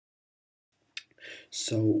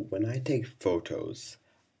So when I take photos,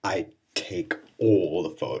 I take all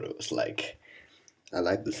the photos. Like I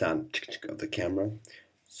like the sound of the camera,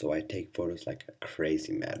 so I take photos like a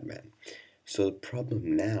crazy madman. So the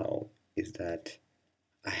problem now is that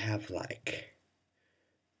I have like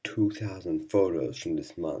 2,000 photos from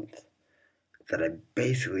this month that I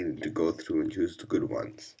basically need to go through and choose the good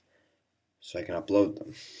ones so I can upload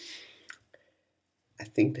them. I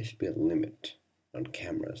think there should be a limit on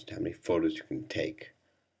cameras to how many photos you can take.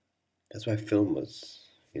 That's why film was,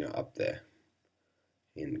 up there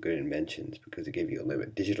in good inventions because it gave you a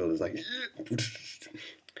limit. Digital is like,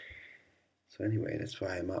 so anyway, that's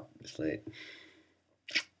why I'm up this late.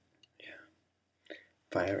 Yeah,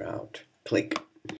 fire out, click.